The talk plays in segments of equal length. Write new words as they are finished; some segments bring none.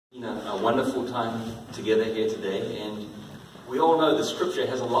a wonderful time together here today, and we all know the scripture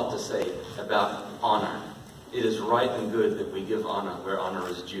has a lot to say about honor. It is right and good that we give honor where honor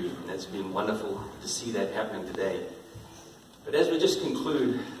is due, and it's been wonderful to see that happening today. But as we just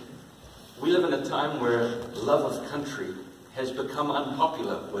conclude, we live in a time where love of country has become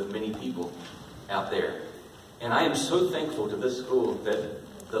unpopular with many people out there. And I am so thankful to this school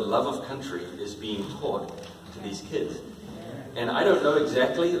that the love of country is being taught to these kids. And I don't know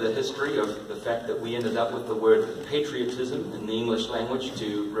exactly the history of the fact that we ended up with the word patriotism in the English language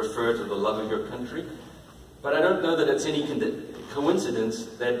to refer to the love of your country. But I don't know that it's any coincidence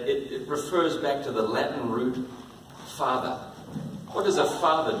that it refers back to the Latin root father. What does a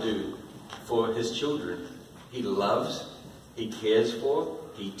father do for his children? He loves, he cares for,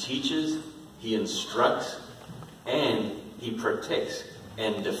 he teaches, he instructs, and he protects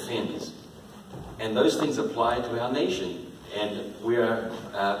and defends. And those things apply to our nation. And we are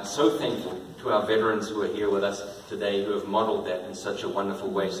so thankful to our veterans who are here with us today who have modeled that in such a wonderful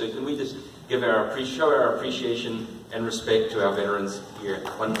way. So can we just give show our appreciation and respect to our veterans here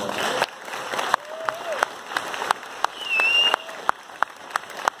one more time.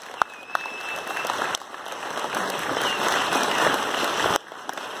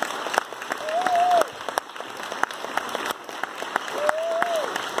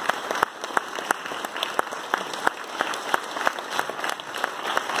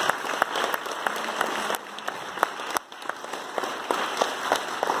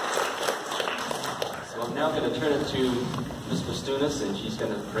 I'm now going to turn it to Ms. Pastunas, and she's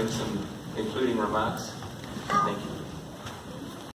going to bring some concluding remarks. Thank you.